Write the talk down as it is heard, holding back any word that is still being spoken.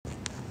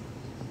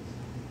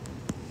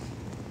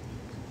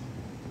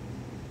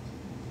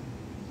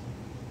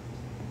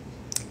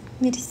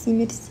Merci,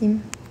 merci.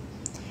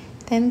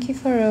 Thank you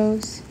for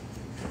Rose.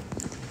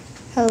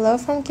 Hello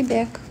from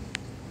Quebec.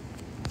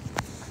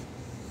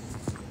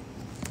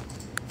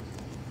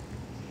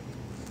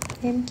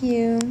 Thank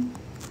you.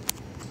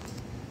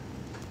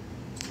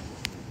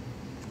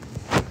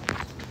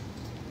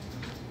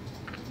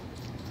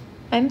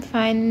 I'm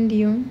fine, and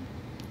you?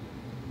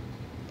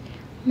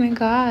 Oh my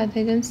god,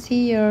 I don't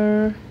see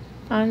your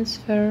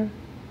answer.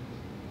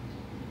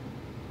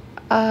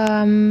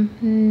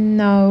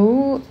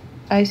 No,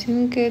 I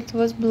think it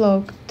was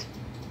blocked.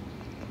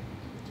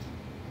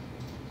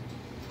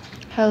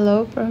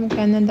 Hello from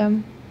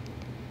Canada.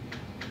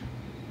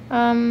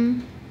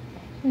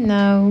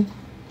 No.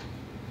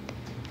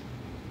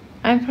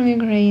 I'm from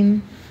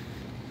Ukraine.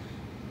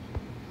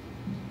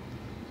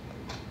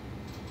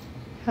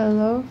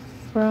 Hello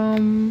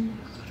from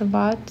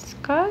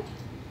Hrvatska.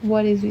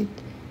 What is it?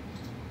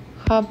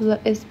 Habla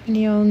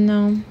español?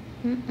 No.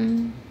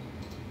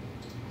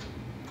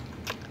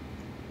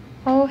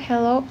 Oh,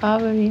 hello,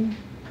 Avery.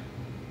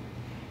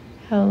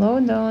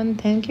 Hello, Dawn.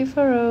 Thank you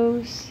for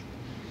Rose.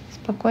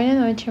 Спокойной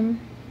ночи.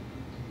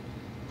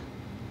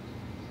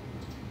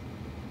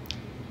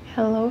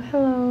 Hello,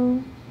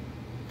 hello.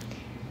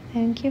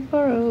 Thank you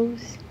for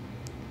Rose.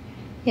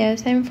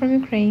 Yes, I'm from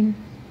Ukraine.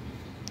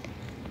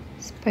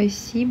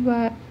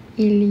 Спасибо,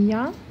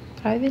 Илья.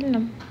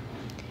 Правильно.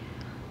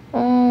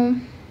 О,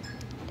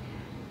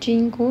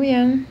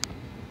 dziękuję.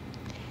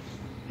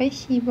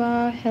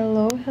 Спасибо.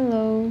 Hello,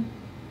 hello.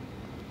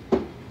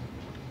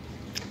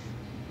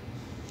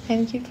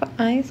 Thank you for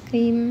ice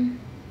cream.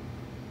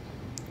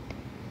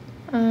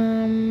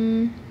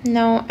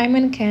 No, I'm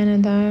in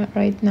Canada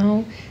right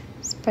now.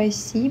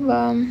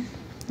 Спасибо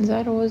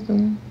за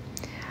розу.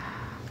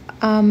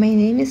 My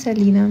name is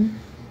Alina.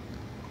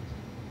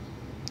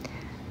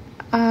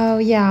 Oh,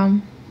 yeah.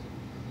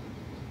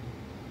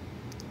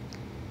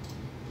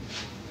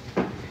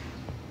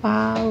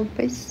 Wow,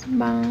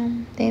 спасибо.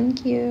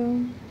 Thank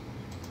you.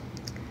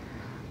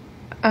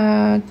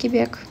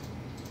 Quebec,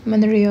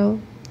 Montreal,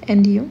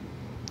 and you?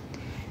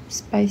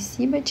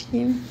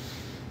 Спасибочки.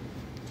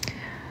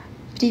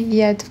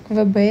 Привет в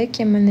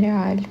Квебеке,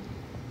 Монреаль.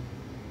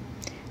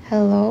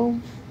 Hello.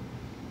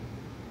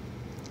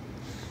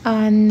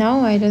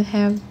 No, I don't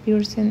have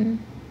person.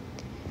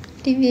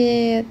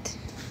 Привет.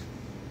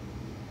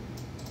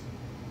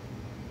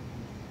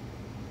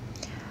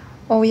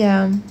 Oh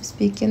yeah,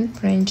 speaking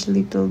French a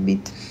little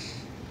bit.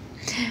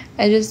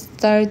 I just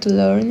started to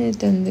learn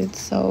it and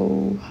it's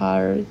so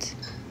hard.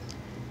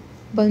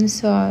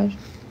 Bonsoir.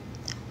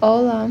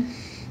 Hola.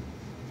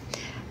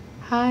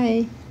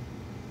 Hi.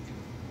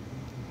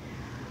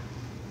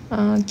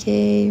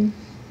 Okay.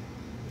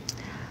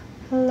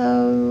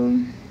 Hello.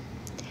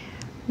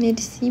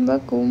 Merci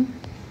beaucoup.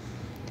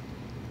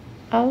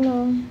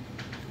 Hello.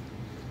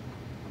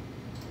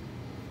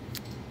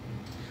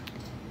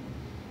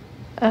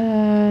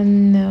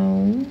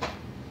 No.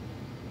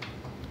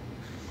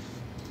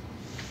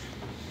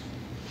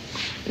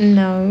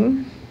 No.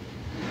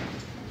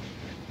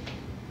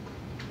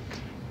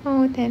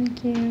 Oh,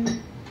 thank you.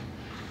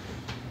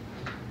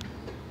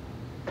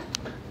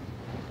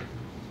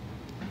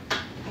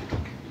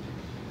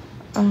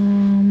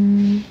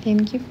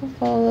 Thank you for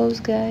follows,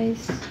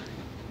 guys.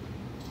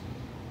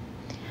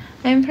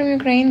 I'm from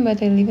Ukraine,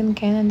 but I live in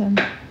Canada.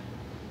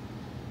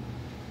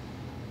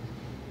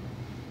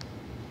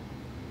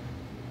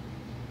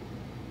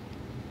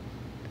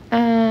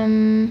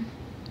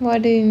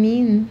 What do you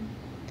mean?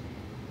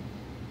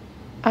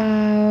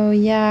 Oh,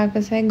 yeah,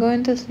 because I'm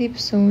going to sleep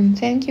soon.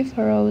 Thank you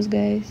for Rose,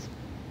 guys.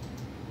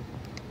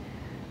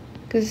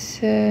 Because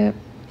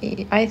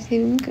I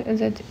think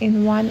that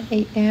in 1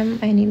 a.m.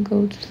 I need to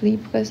go to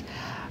sleep because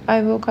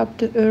I woke up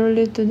too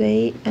early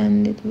today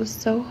and it was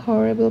so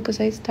horrible because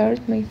I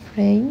started my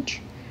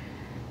French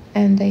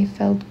and I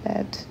felt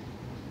bad.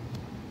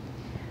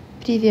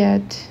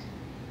 Привет,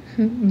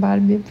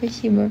 Барби,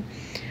 спасибо.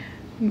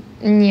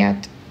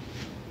 Нет.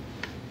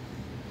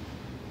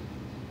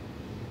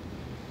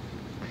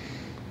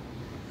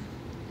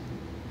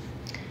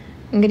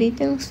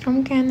 Greetings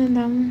from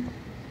Canada.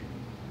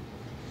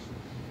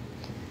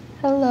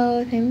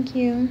 Hello, thank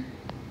you.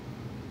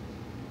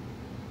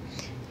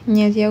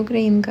 Нет, я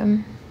украинка.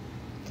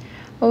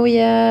 Oh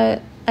yeah,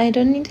 I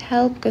don't need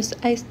help because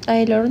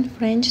I learned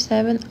French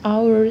 7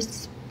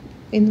 hours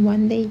in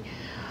 1 day.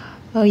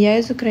 Oh, я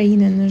из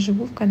Украины, но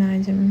живу в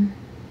Канаде.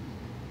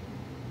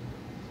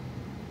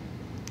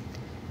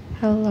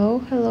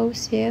 Hello, hello,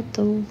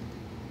 Seattle.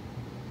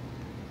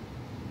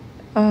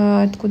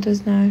 Откуда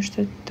знаю,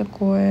 что это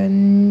такое?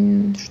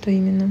 Что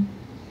именно?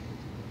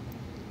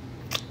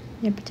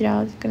 Я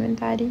потерялась в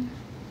комментарии.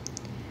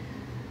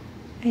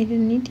 I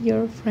don't need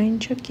your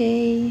French,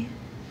 okay.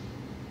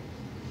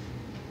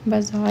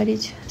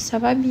 Базарить. Ça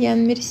va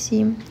bien,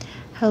 merci.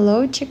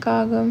 Hello,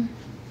 Chicago.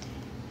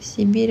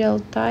 Сибирь,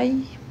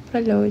 Алтай. В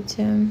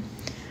пролете.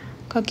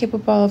 Как я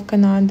попала в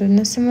Канаду?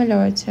 На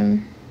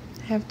самолете.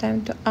 Have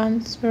time to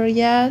answer.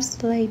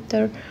 Yes,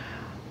 later.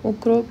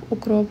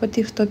 Укроп. А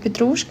ты кто,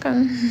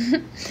 Петрушка?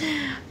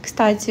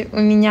 Кстати, у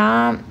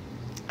меня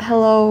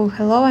hello,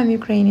 I'm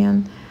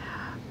Ukrainian.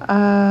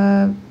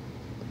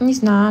 Не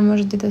знаю,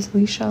 может, где-то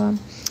слышала.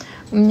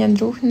 У меня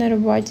друг на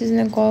работе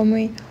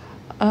знакомый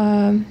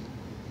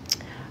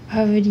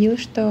говорил,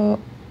 что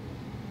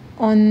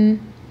он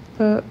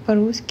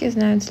по-русски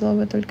знает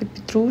слово только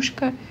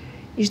петрушка,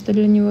 и что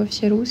для него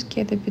все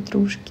русские — это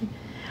петрушки.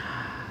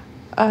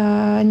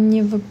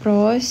 Не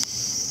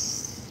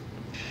вопрос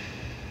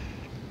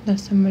на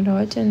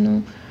самолете,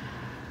 ну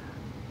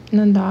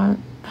да.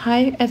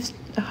 Hi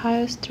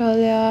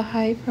Australia,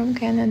 hi from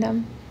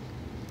Canada.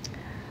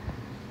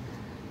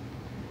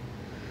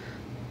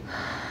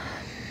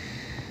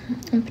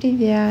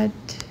 Привет.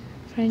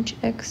 French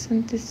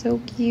accent is so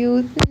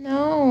cute.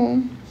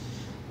 No.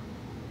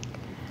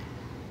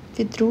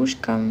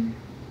 Петрушка.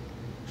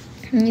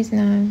 Не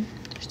знаю,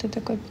 что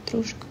такое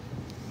петрушка.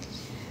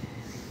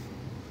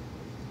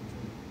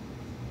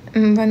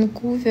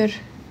 Ванкувер.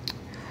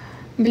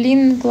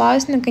 Блин,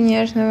 классно,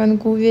 конечно, в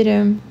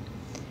Ванкувере.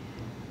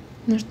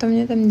 Но что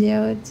мне там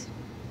делать?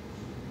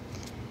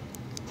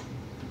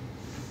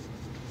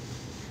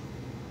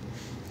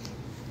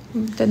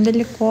 Это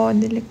далеко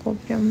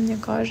прям, мне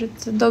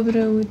кажется.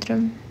 Доброе утро.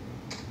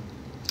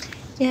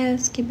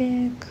 Yes,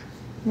 Quebec.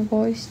 В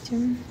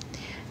гости.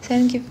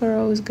 Thank you for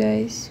rose,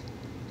 guys.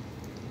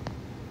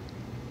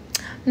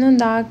 Ну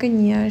да,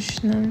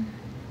 конечно.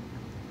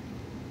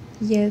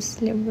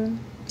 Если бы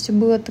все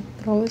было так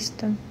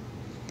просто.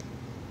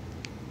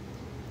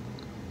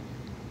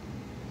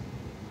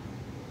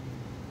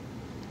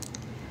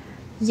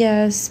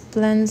 Yes,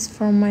 plans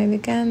for my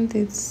weekend.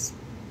 It's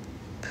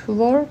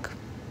work.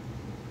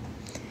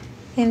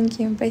 Thank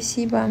you,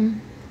 спасибо.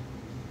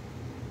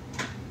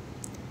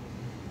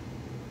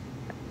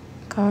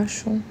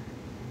 Кашу.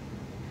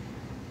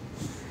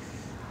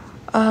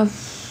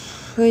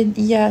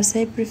 Yes,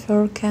 I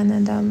prefer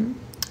Canada.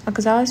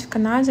 Оказалась в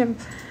Канаде,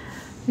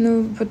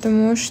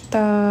 потому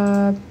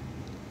что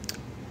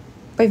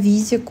по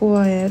визе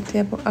КУАЭД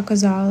я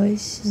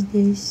оказалась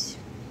здесь.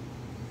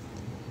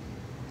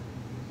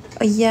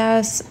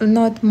 Yes,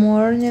 not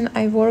morning.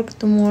 I work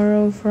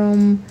tomorrow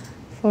from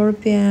 4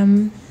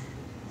 p.m.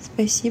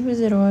 Спасибо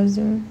за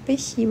розу.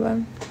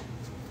 Спасибо.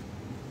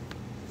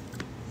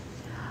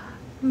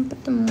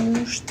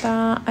 Потому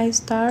что I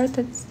start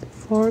at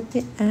 4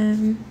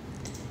 p.m.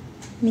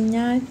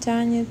 Меня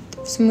тянет...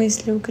 В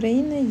смысле,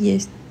 Украина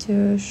есть.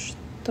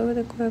 Что вы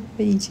такое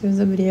говорите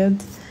за бред?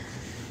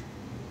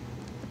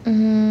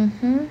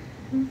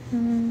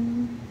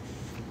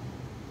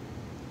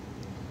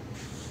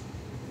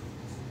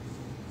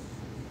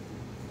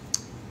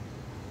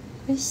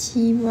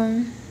 Спасибо.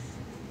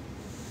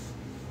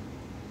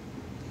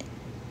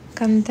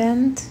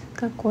 Контент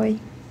какой?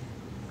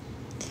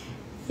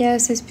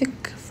 Yes, I speak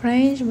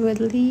French, but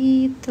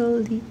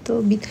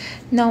little bit.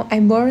 No,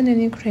 I born in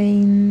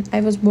Ukraine.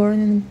 I was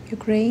born in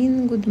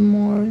Ukraine. Good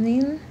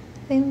morning.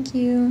 Thank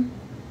you.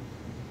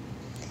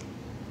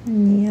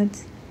 Нет.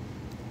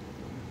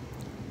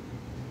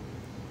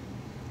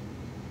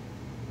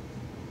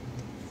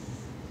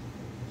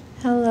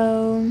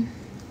 Hello.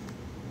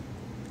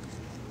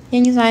 Я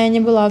не знаю, я не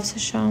была в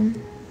США.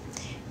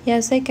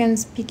 Yes, I can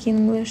speak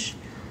English.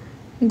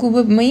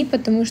 Губы мои,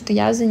 потому что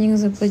я за них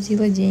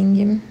заплатила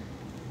деньги.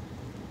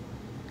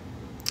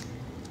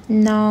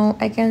 Now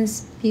I can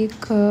speak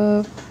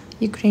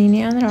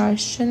Ukrainian,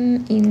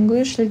 Russian,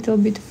 English, little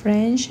bit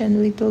French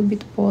and little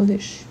bit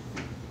Polish.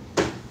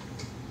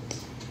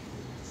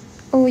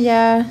 Oh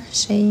yeah,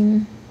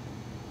 Shane.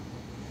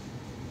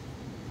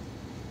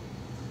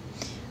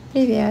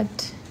 Привет.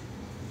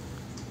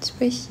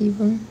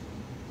 Спасибо.